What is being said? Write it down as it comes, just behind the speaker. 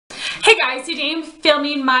Hey guys, today I'm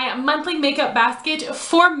filming my monthly makeup basket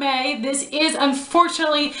for May. This is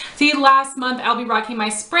unfortunately the last month I'll be rocking my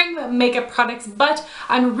spring makeup products, but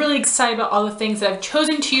I'm really excited about all the things that I've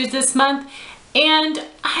chosen to use this month. And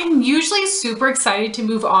I'm usually super excited to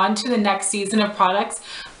move on to the next season of products,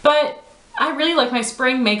 but I really like my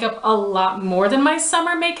spring makeup a lot more than my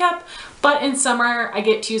summer makeup. But in summer, I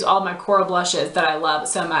get to use all my coral blushes that I love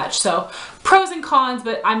so much. So pros and cons,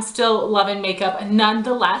 but I'm still loving makeup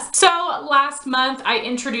nonetheless. So last month, I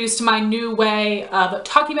introduced my new way of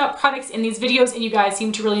talking about products in these videos, and you guys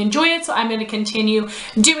seem to really enjoy it. So I'm going to continue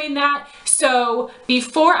doing that. So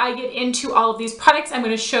before I get into all of these products, I'm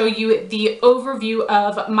going to show you the overview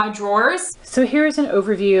of my drawers. So here's an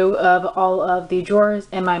overview of all of the drawers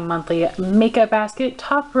in my monthly makeup basket.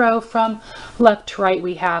 Top row from left to right,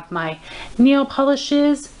 we have my nail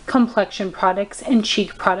polishes, complexion products, and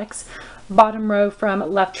cheek products. Bottom row from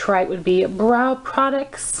left to right would be brow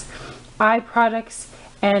products, eye products,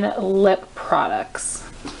 and lip products.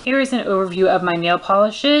 Here is an overview of my nail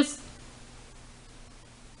polishes.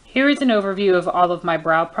 Here is an overview of all of my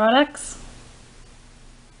brow products.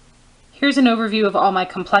 Here's an overview of all my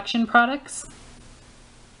complexion products.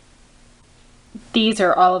 These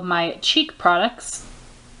are all of my cheek products.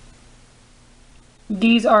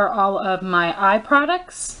 These are all of my eye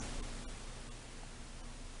products.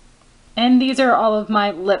 And these are all of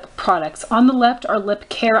my lip products. On the left are lip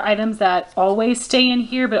care items that always stay in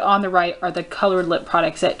here, but on the right are the colored lip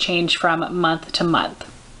products that change from month to month.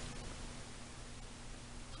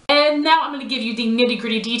 And now I'm going to give you the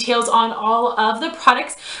nitty-gritty details on all of the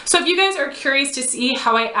products. So if you guys are curious to see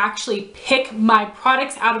how I actually pick my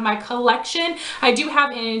products out of my collection, I do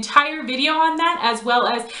have an entire video on that, as well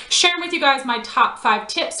as sharing with you guys my top 5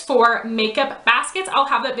 tips for makeup baskets. I'll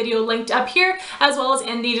have that video linked up here, as well as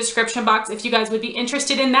in the description box if you guys would be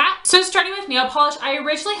interested in that. So starting with nail polish, I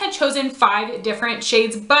originally had chosen 5 different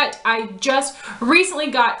shades, but I just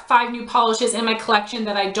recently got 5 new polishes in my collection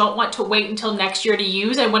that I don't want to wait until next year to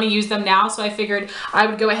use. I want to use them now, so I figured I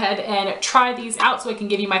would go ahead and try these out so I can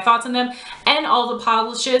give you my thoughts on them. And all the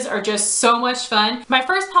polishes are just so much fun. My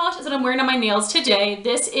first polish is what I'm wearing on my nails today.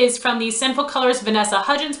 This is from the Sinful Colors Vanessa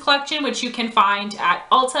Hudgens collection, which you can find at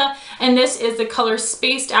Ulta, and this is the color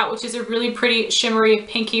Spaced Out, which is a really pretty shimmery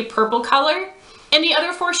pinky purple color. And the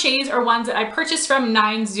other 4 shades are ones that I purchased from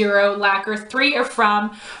 90 Lacquer. 3 are from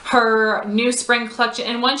her new spring collection,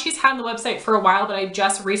 and one she's had on the website for a while, but I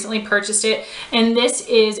just recently purchased it. And this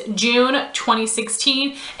is June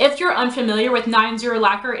 2016. If you're unfamiliar with 90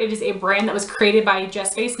 Lacquer, it is a brand that was created by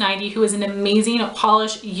JustFace90, who is an amazing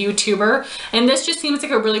polish YouTuber. And this just seems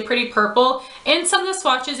like a really pretty purple. In some of the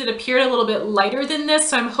swatches, it appeared a little bit lighter than this,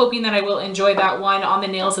 so I'm hoping that I will enjoy that one on the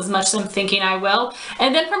nails as much as I'm thinking I will.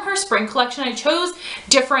 And then from her spring collection, I chose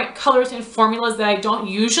different colors and formulas that I don't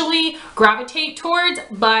usually gravitate towards,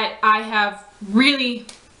 but I have really...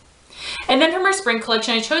 And then from her spring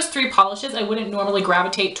collection, I chose 3 polishes I wouldn't normally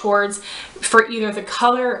gravitate towards for either the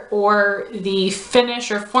color or the finish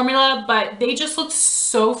or formula, but they just looked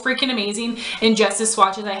so freaking amazing in just the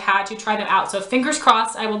swatches. I had to try them out. So fingers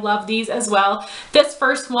crossed, I will love these as well. This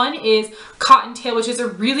first one is Cottontail, which is a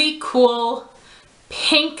really cool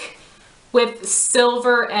pink with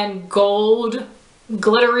silver and gold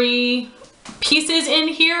glittery pieces in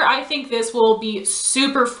here. I think this will be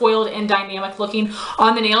super foiled and dynamic looking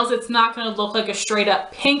on the nails. It's not going to look like a straight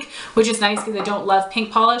up pink, which is nice because I don't love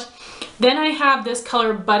pink polish. Then I have this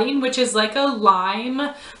color Budding, which is like a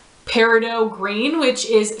lime peridot green, which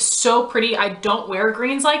is so pretty. I don't wear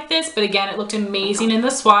greens like this, but again, it looked amazing in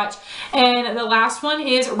the swatch. And the last one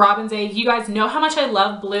is Robin's Egg. You guys know how much I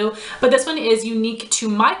love blue, but this one is unique to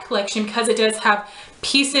my collection because it does have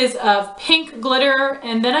pieces of pink glitter,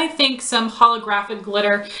 and then I think some holographic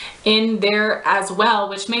glitter in there as well,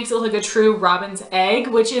 which makes it look like a true Robin's Egg,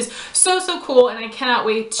 which is so cool, and I cannot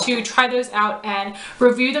wait to try those out and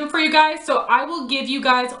review them for you guys. So I will give you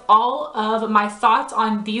guys all of my thoughts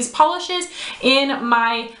on these polishes in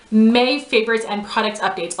my May favorites and product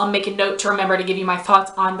updates. I'll make a note to remember to give you my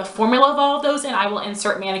thoughts on the formula of all of those, and I will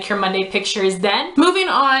insert Manicure Monday pictures then. Moving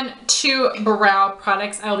on to brow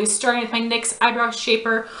products, I will be starting with my NYX Eyebrow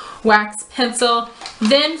Shaper Wax Pencil.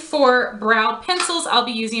 Then for brow pencils, I'll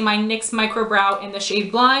be using my NYX Micro Brow in the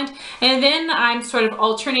shade Blind. And then I'm sort of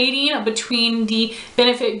alternating between the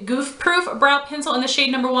Benefit Goof Proof Brow Pencil in the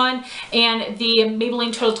shade number 1 and the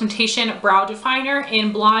Maybelline Total Temptation Brow Definer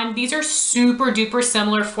in Blonde. These are super duper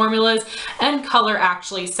similar formulas and color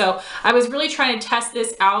actually. So I was really trying to test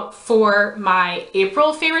this out for my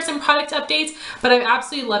April favorites and product updates, but I've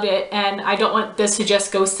absolutely loved it, and I don't want this to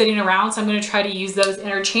just go sitting around, so I'm going to try to use those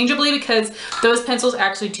interchangeably interchangeably because those pencils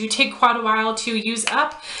actually do take quite a while to use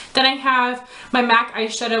up. Then I have my MAC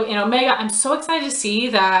eyeshadow in Omega. I'm so excited to see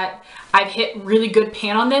that I've hit really good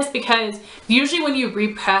pan on this because usually when you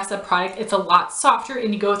repress a product, it's a lot softer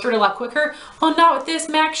and you go through it a lot quicker. Well, not with this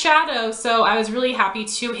MAC shadow. So I was really happy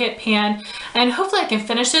to hit pan and hopefully I can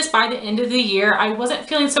finish this by the end of the year. I wasn't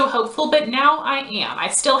feeling so hopeful, but now I am. I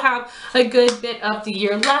still have a good bit of the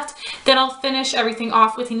year left. Then I'll finish everything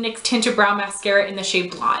off with the NYX Tinted Brow Mascara in the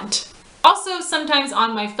shade Blonde. Also, sometimes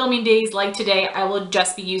on my filming days like today, I will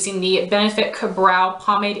just be using the Benefit Kabrow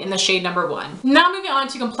Pomade in the shade number 1. Now moving on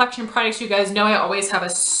to complexion products, you guys know I always have a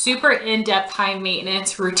super in-depth high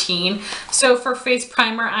maintenance routine. So for face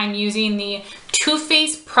primer, I'm using the Too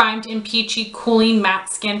Faced Primed and Peachy Cooling Matte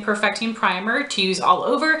Skin Perfecting Primer to use all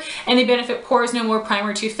over, and the Benefit Pores No More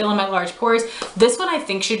Primer to fill in my large pores. This one I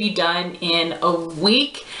think should be done in a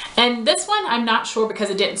week, and this one I'm not sure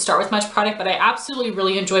because it didn't start with much product, but I absolutely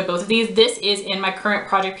really enjoy both of these. This is in my current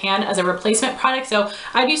project pan as a replacement product, so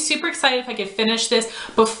I'd be super excited if I could finish this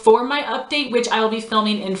before my update, which I will be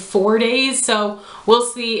filming in 4 days, so we'll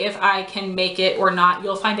see if I can make it or not.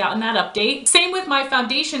 You'll find out in that update. Same with my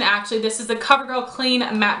foundation, actually. This is the CoverGirl Clean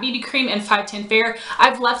Matte BB Cream in 510 Fair.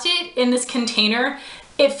 I've left it in this container.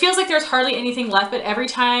 It feels like there's hardly anything left, but every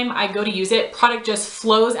time I go to use it, product just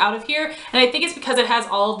flows out of here. And I think it's because it has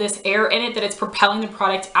all of this air in it that it's propelling the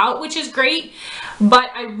product out, which is great,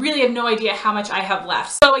 but I really have no idea how much I have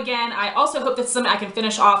left. So again, I also hope this is something I can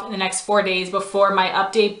finish off in the next 4 days before my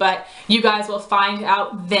update, but you guys will find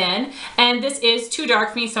out then. And this is too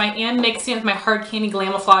dark for me, so I am mixing it with my Hard Candy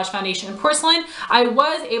Glamoflague foundation in Porcelain. I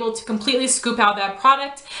was able to completely scoop out that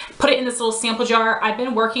product, put it in this little sample jar. I've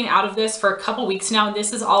been working out of this for a couple weeks now, and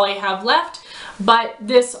this is all I have left, but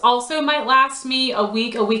this also might last me a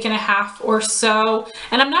week and a half or so,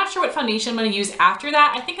 and I'm not sure what foundation I'm going to use after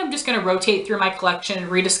that. I think I'm just going to rotate through my collection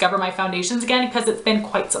and rediscover my foundations again because it's been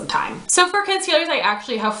quite some time. So for concealers, I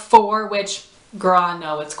actually have 4, which, girl, I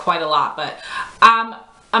know it's quite a lot, but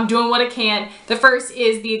I'm doing what I can. The first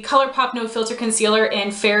is the ColourPop No Filter Concealer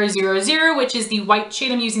in Fair 00, which is the white shade.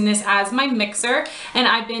 I'm using this as my mixer, and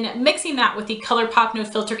I've been mixing that with the ColourPop No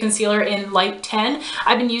Filter Concealer in Light 10.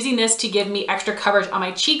 I've been using this to give me extra coverage on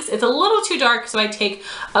my cheeks. It's a little too dark, so I take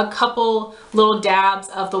a couple little dabs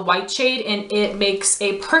of the white shade, and it makes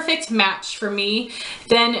a perfect match for me.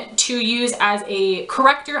 Then to use as a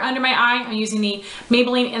corrector under my eye, I'm using the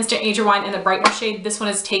Maybelline Instant Age Rewind in the brightener shade. This one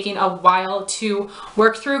is taking a while to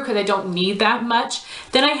work through because I don't need that much.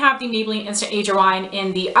 Then I have the Maybelline Instant Age Rewind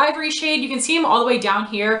in the ivory shade. You can see them all the way down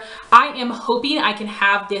here. I am hoping I can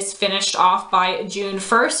have this finished off by June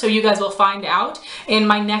 1st, so you guys will find out in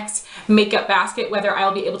my next makeup basket whether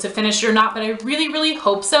I'll be able to finish it or not, but I really, really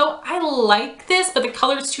hope so. I like this, but the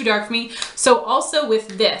color is too dark for me. So also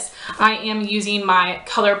with this, I am using my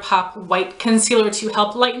ColourPop white concealer to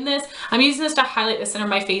help lighten this. I'm using this to highlight the center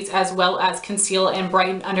of my face as well as conceal and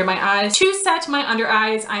brighten under my eyes. To set my under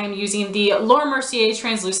eyes, I am using the Laura Mercier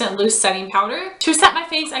Translucent Loose Setting Powder. To set my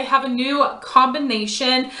face, I have a new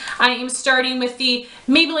combination. I am starting with the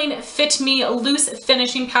Maybelline Fit Me Loose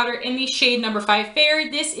Finishing Powder in the shade number 5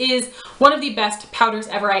 Fair. This is one of the best powders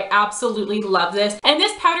ever. I absolutely love this. And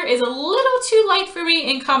this powder is a little too light for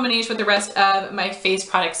me in combination with the rest of my face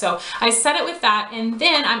products. So I set it with that, and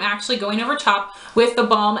then I'm actually going over top with the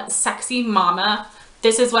Balm Sexy Mama.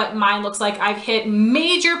 This is what mine looks like. I've hit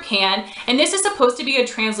major pan, and this is supposed to be a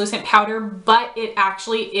translucent powder, but it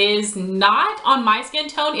actually is not on my skin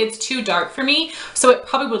tone. It's too dark for me, so it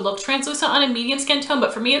probably would look translucent on a medium skin tone,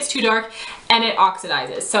 but for me it's too dark and it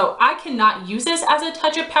oxidizes. So I cannot use this as a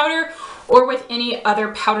touch-up powder or with any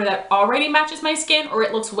other powder that already matches my skin, or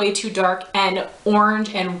it looks way too dark and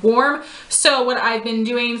orange and warm. So what I've been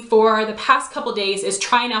doing for the past couple days is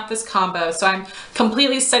trying out this combo. So I'm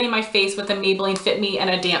completely setting my face with a Maybelline Fit Me and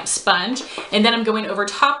a damp sponge, and then I'm going over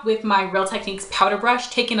top with my Real Techniques powder brush,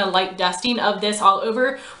 taking a light dusting of this all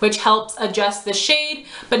over, which helps adjust the shade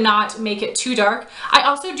but not make it too dark. I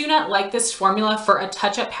also do not like this formula for a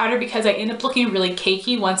touch-up powder because I end up looking really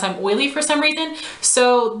cakey once I'm oily for some reason.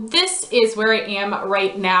 So this is where I am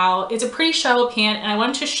right now. It's a pretty shallow pan, and I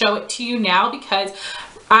wanted to show it to you now because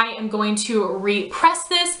I am going to repress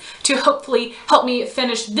this to hopefully help me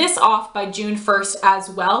finish this off by June 1st as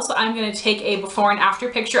well. So I'm going to take a before and after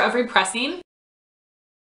picture of repressing.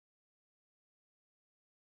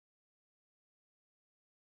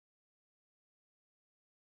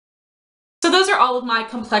 So those are all all of my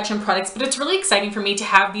complexion products, but it's really exciting for me to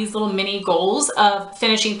have these little mini goals of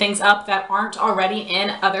finishing things up that aren't already in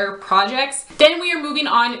other projects. Then we are moving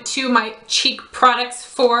on to my cheek products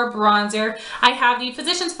for bronzer. I have the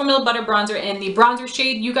Physicians Formula Butter Bronzer in the bronzer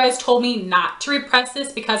shade. You guys told me not to repress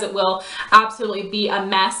this because it will absolutely be a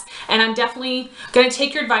mess, and I'm definitely going to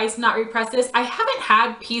take your advice, not repress this. I haven't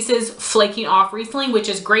had pieces flaking off recently, which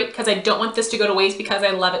is great because I don't want this to go to waste because I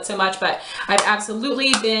love it so much, but I've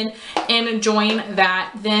absolutely been enjoying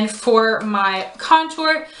that. Then for my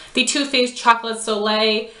contour, the Too Faced Chocolate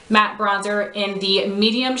Soleil Matte Bronzer in the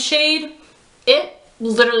medium shade. It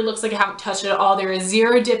literally looks like I haven't touched it at all. There is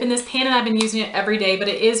zero dip in this pan and I've been using it every day, but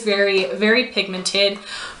it is very, very pigmented.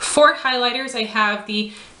 For highlighters, I have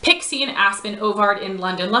the Pixie and Aspen Ovard in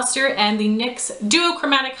London Luster and the NYX Duo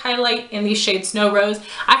Chromatic Highlight in the shade Snow Rose.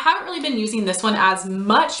 I haven't really been using this one as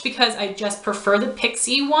much because I just prefer the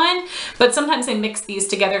Pixie one, but sometimes I mix these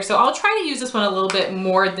together, so I'll try to use this one a little bit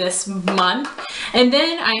more this month. And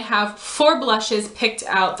then I have 4 blushes picked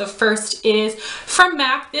out. The first is from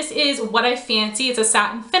MAC. This is What I Fancy. It's a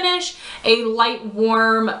satin finish, a light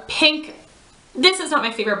warm pink. This is not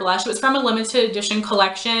my favorite blush. It was from a limited edition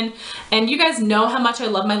collection, and you guys know how much I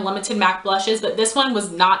love my limited MAC blushes, but this one was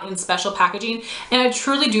not in special packaging, and I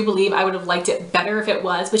truly do believe I would have liked it better if it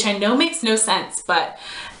was, which I know makes no sense, but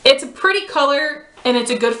it's a pretty color and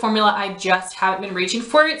it's a good formula. I just haven't been reaching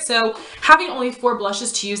for it, so having only 4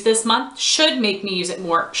 blushes to use this month should make me use it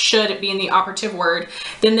more, should being the operative word.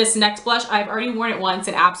 Then this next blush, I've already worn it once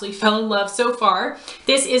and absolutely fell in love so far.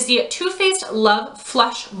 This is the Too Faced Love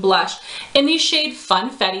Flush Blush in the shade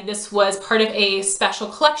Funfetti. This was part of a special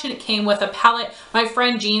collection. It came with a palette. My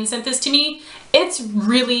friend Jean sent this to me. It's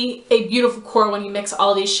really a beautiful core when you mix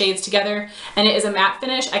all these shades together, and it is a matte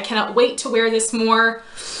finish. I cannot wait to wear this more.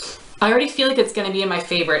 I already feel like it's going to be in my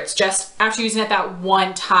favorites just after using it that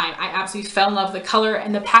one time. I absolutely fell in love with the color,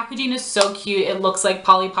 and the packaging is so cute. It looks like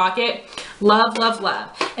Polly Pocket. Love, love, love.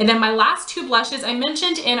 And then my last 2 blushes I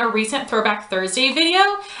mentioned in a recent Throwback Thursday video,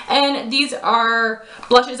 and these are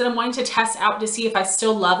blushes that I'm wanting to test out to see if I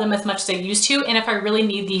still love them as much as I used to and if I really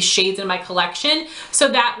need these shades in my collection. So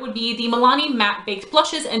that would be the Milani Matte Baked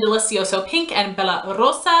Blushes in Delicioso Pink and Bella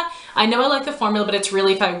Rosa. I know I like the formula, but it's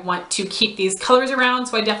really if I want to keep these colors around,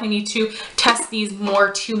 so I definitely need to test these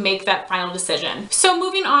more to make that final decision. So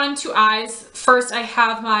moving on to eyes, first I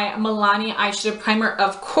have my Milani eyeshadow primer,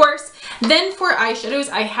 of course. Then for eyeshadows,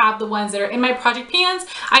 I have the ones that are in my project pans.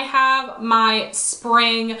 I have my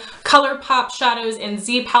spring ColourPop shadows in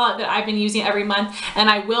Z palette that I've been using every month, and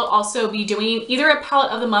I will also be doing either a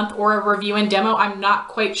palette of the month or a review and demo. I'm not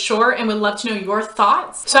quite sure and would love to know your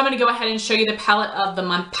thoughts. So I'm going to go ahead and show you the palette of the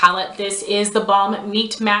month palette. This is the Balm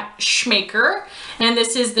Meet Matte Schmaker, and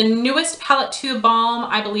this is the newest palette to Balm,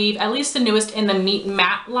 I believe, at least the newest in the Meet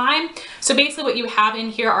Matte line. So basically what you have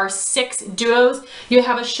in here are 6 duos. You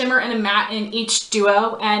have a shimmer and a matte in each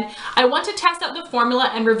duo, and I want to test out the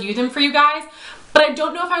formula and review them for you guys, but I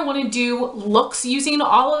don't know if I want to do looks using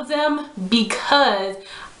all of them because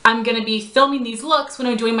I'm going to be filming these looks when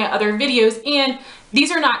I'm doing my other videos, and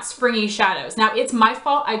these are not springy shadows. Now, it's my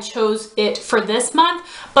fault I chose it for this month,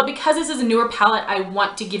 but because this is a newer palette, I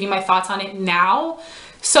want to give you my thoughts on it now.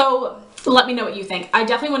 So let me know what you think. I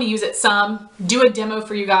definitely want to use it some, do a demo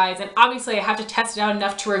for you guys, and obviously I have to test it out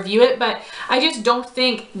enough to review it, but I just don't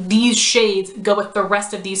think these shades go with the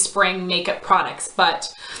rest of these spring makeup products.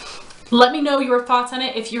 But let me know your thoughts on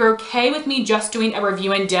it. If you're okay with me just doing a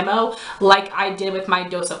review and demo like I did with my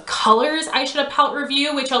Dose of Colors eyeshadow palette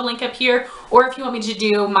review, which I'll link up here, or if you want me to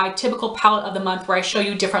do my typical palette of the month where I show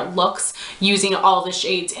you different looks using all the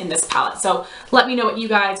shades in this palette. So let me know what you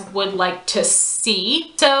guys would like to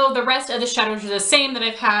see. So the rest of the shadows are the same that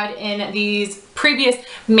I've had in these previous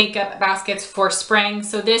makeup baskets for spring.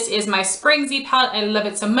 So this is my Spring Z palette. I love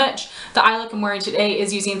it so much. The eye look I'm wearing today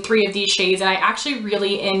is using 3 of these shades, and I actually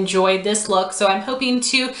really enjoyed this look. So I'm hoping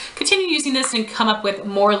to continue using this and come up with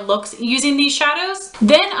more looks using these shadows.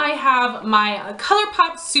 Then I have my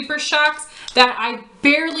ColourPop Super Shocks that I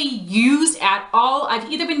barely used at all.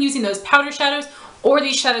 I've either been using those powder shadows or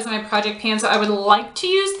these shadows in my project pan, so I would like to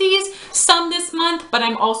use these some this month, but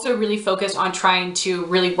I'm also really focused on trying to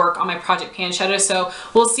really work on my project pan shadows, so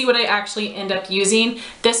we'll see what I actually end up using.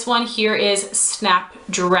 This one here is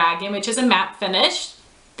Snapdragon, which is a matte finish.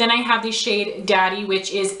 Then I have the shade Daddy,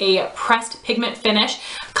 which is a pressed pigment finish.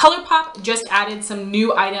 ColourPop just added some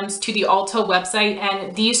new items to the Ulta website,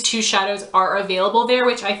 and these 2 shadows are available there,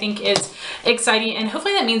 which I think is exciting, and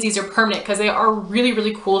hopefully that means these are permanent because they are really,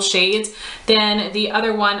 really cool shades. Then the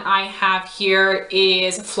other one I have here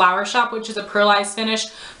is Flower Shop, which is a pearlized finish.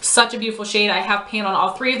 Such a beautiful shade. I have pan on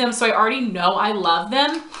all 3 of them, so I already know I love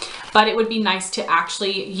them. but it would be nice to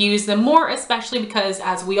actually use them more, especially because,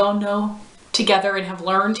 as we all know together and have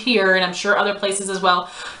learned here, and I'm sure other places as well,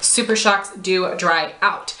 Super Shocks do dry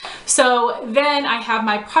out. So then I have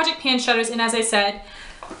my project pan shadows, and as I said,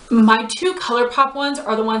 my two ColourPop ones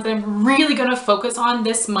are the ones that I'm really going to focus on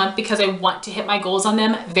this month because I want to hit my goals on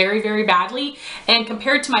them very, very badly. And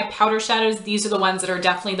compared to my powder shadows, these are the ones that are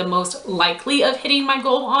definitely the most likely of hitting my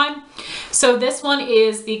goal on. So this one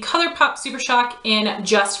is the ColourPop Super Shock in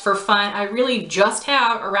Just for Fun. I really just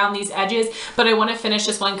have around these edges, but I want to finish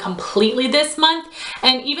this one completely this month.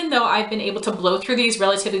 And even though I've been able to blow through these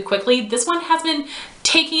relatively quickly, this one has been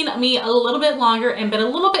taking me a little bit longer and been a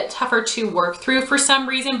little bit tougher to work through for some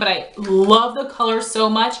reason, but I love the color so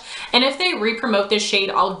much. And if they re-promote this shade,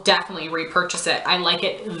 I'll definitely repurchase it. I like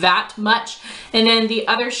it that much. And then the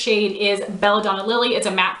other shade is Belladonna Lily. It's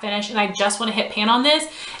a matte finish, and I just want to hit pan on this.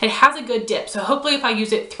 It has a good dip, so hopefully if I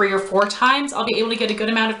use it 3 or 4 times, I'll be able to get a good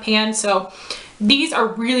amount of pan. So these are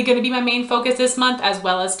really going to be my main focus this month, as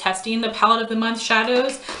well as testing the palette of the month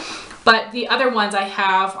shadows. But the other ones I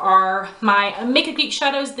have are my Makeup Geek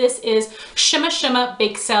shadows. This is Shimma Shimma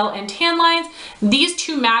Bake Sale and Tan Lines. These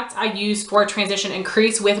two mattes I use for transition and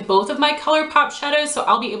crease with both of my ColourPop shadows, so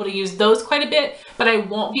I'll be able to use those quite a bit, but I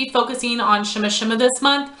won't be focusing on Shimma Shimma this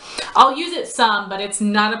month. I'll use it some, but it's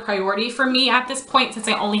not a priority for me at this point since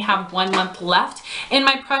I only have 1 month left in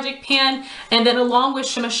my project pan. And then along with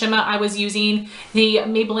Shimma Shimma, I was using the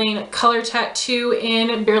Maybelline Color Tattoo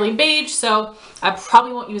in Barely Beige, so I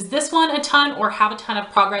probably won't use this one a ton or have a ton of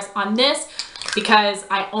progress on this because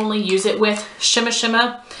I only use it with Shimma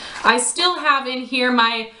Shimma. I still have in here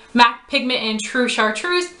my MAC Pigment in True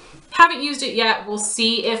Chartreuse. Haven't used it yet. We'll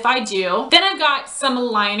see if I do. Then I've got some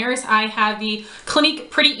liners. I have the Clinique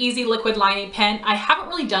Pretty Easy Liquid Lining Pen. I haven't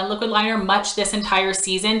really done liquid liner much this entire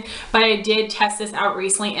season, but I did test this out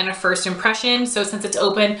recently in a first impression. So since it's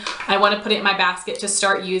open, I want to put it in my basket to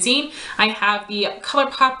start using. I have the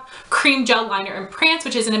ColourPop Cream Gel Liner in Prance,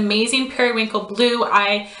 which is an amazing periwinkle blue.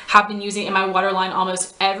 I have been using it in my waterline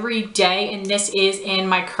almost every day, and this is in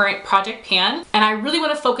my current project pan. And I really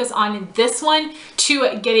want to focus on this one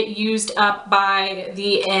to get it used up by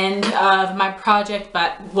the end of my project,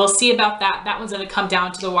 but we'll see about that. That one's going to come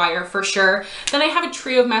down to the wire for sure. Then I have a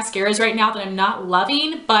trio of mascaras right now that I'm not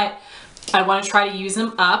loving, but I want to try to use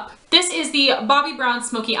them up. This is the Bobbi Brown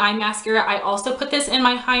Smoky Eye Mascara. I also put this in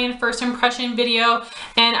my high-end first impression video,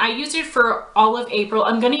 and I used it for all of April.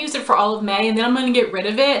 I'm going to use it for all of May, and then I'm going to get rid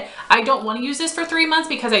of it. I don't want to use this for 3 months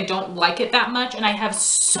because I don't like it that much, and I have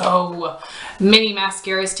so many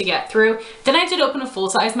mascaras to get through. Then I did open a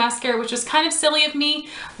full-size mascara, which was kind of silly of me,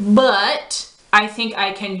 but I think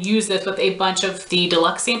I can use this with a bunch of the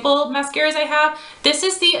deluxe sample mascaras I have. This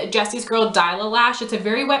is the Jessie's Girl Dial-A-Lash. It's a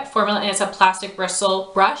very wet formula and it's a plastic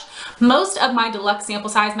bristle brush. Most of my deluxe sample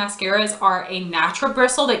size mascaras are a natural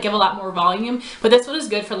bristle that give a lot more volume, but this one is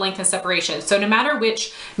good for length and separation. So no matter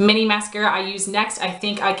which mini mascara I use next, I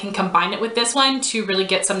think I can combine it with this one to really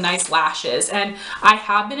get some nice lashes. And I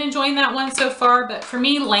have been enjoying that one so far, but for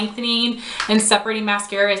me, lengthening and separating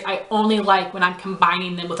mascaras, I only like when I'm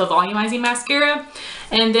combining them with a volumizing mascara.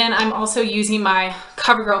 And then I'm also using my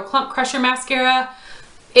CoverGirl Clump Crusher mascara.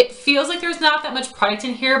 It feels like there's not that much product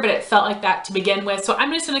in here, but it felt like that to begin with. So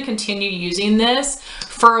I'm just going to continue using this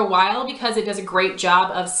for a while because it does a great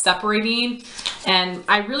job of separating. And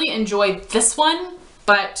I really enjoy this one,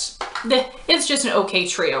 but it's just an okay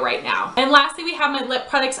trio right now. And lastly, we have my lip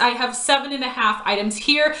products. I have 7.5 items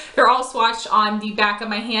here. They're all swatched on the back of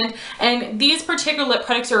my hand, and these particular lip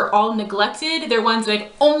products are all neglected. They're ones that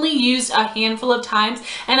I've only used a handful of times,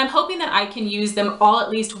 and I'm hoping that I can use them all at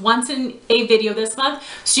least once in a video this month,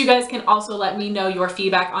 so you guys can also let me know your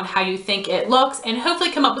feedback on how you think it looks, and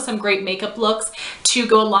hopefully come up with some great makeup looks to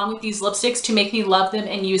go along with these lipsticks to make me love them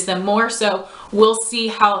and use them more. So we'll see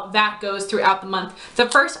how that goes throughout the month. The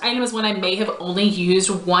first item is one I may have only used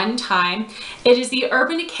one time. It is the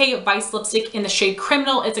Urban Decay Vice Lipstick in the shade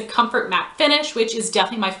Criminal. It's a comfort matte finish, which is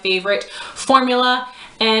definitely my favorite formula.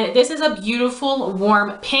 And this is a beautiful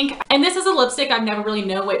warm pink. And this is a lipstick I've never really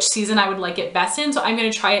known which season I would like it best in, so I'm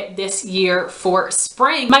going to try it this year for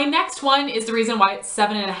spring. My next one is the reason why it's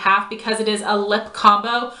 7.5, because it is a lip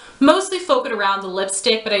combo, mostly focused around the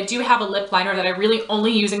lipstick, but I do have a lip liner that I really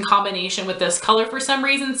only use in combination with this color for some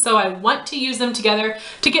reason, so I want to use them together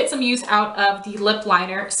to get some use out of the lip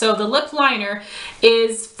liner. So the lip liner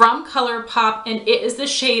is from ColourPop, and it is the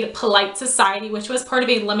shade Polite Society, which was part of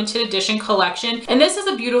a limited edition collection. And this is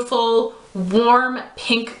a beautiful warm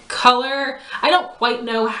pink color. I don't quite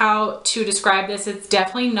know how to describe this. It's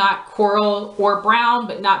definitely not coral or brown,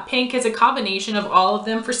 but not pink. It's a combination of all of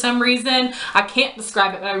them for some reason. I can't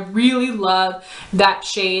describe it, but I really love that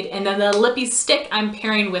shade. And then the lippy stick I'm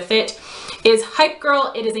pairing with it is Hype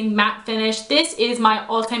Girl. It is a matte finish. This is my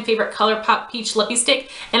all-time favorite ColourPop Peach lippy stick,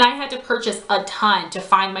 and I had to purchase a ton to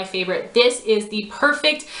find my favorite. This is the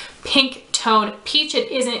perfect pink tone peach.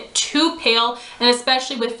 It isn't too pale, and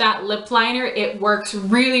especially with that lip liner, it works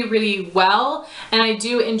really, really well. And I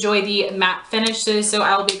do enjoy the matte finishes, so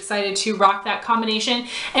I'll be excited to rock that combination.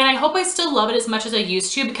 And I hope I still love it as much as I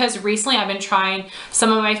used to, because recently I've been trying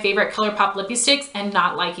some of my favorite ColourPop lippy sticks and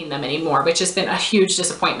not liking them anymore, which has been a huge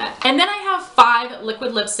disappointment. And then I have 5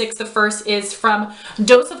 liquid lipsticks. The first is from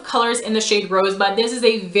Dose of Colors in the shade Rosebud. This is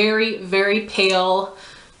a very, very pale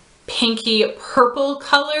pinky purple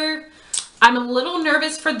color. I'm a little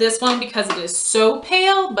nervous for this one because it is so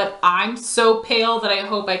pale, but I'm so pale that I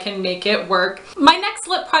hope I can make it work. My next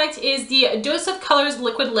lip product is the Dose of Colors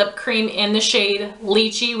Liquid Lip Cream in the shade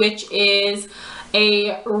Lychee, which is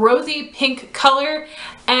a rosy pink color,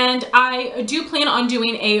 and I do plan on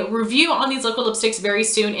doing a review on these liquid lipsticks very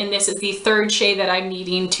soon, and this is the 3rd shade that I'm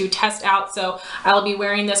needing to test out, so I'll be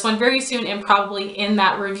wearing this one very soon and probably in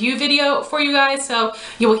that review video for you guys, so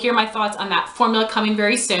you will hear my thoughts on that formula coming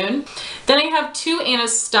very soon. Then I have 2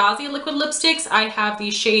 Anastasia liquid lipsticks. I have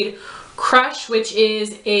the shade Crush, which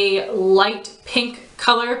is a light pink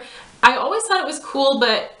color. I always thought it was cool,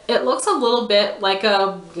 but it looks a little bit like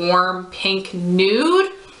a warm pink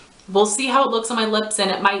nude. We'll see how it looks on my lips, and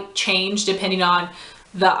it might change depending on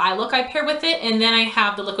the eye look I pair with it. And then I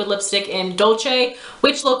have the liquid lipstick in Dolce,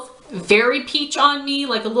 which looks very peach on me,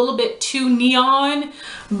 like a little bit too neon,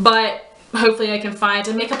 but hopefully I can find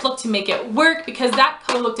a makeup look to make it work, because that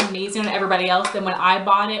color looked amazing on everybody else. Then when I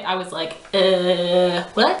bought it, I was like,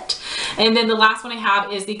 what? And then the last one I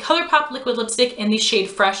have is the ColourPop liquid lipstick in the shade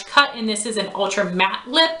Fresh Cut, and this is an ultra matte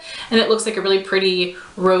lip, and it looks like a really pretty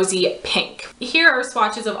rosy pink. Here are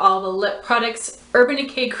swatches of all the lip products: Urban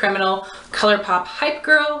Decay Criminal, ColourPop Hype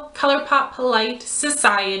Girl, ColourPop Polite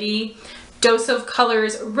Society, Dose of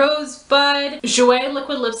Colors Rosebud, Jouer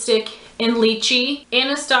liquid lipstick in Lychee,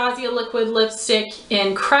 Anastasia liquid lipstick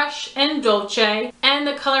in Crush and Dolce, and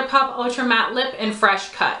the ColourPop Ultra Matte Lip in Fresh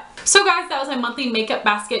Cut. So guys, that was my monthly makeup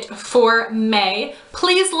basket for May.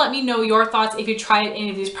 Please let me know your thoughts if you tried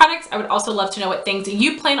any of these products. I would also love to know what things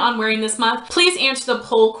you plan on wearing this month. Please answer the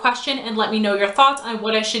poll question and let me know your thoughts on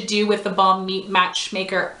what I should do with the Balm Meet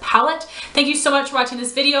Matchmaker palette. Thank you so much for watching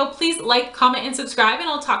this video. Please like, comment, and subscribe, and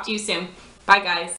I'll talk to you soon. Bye guys.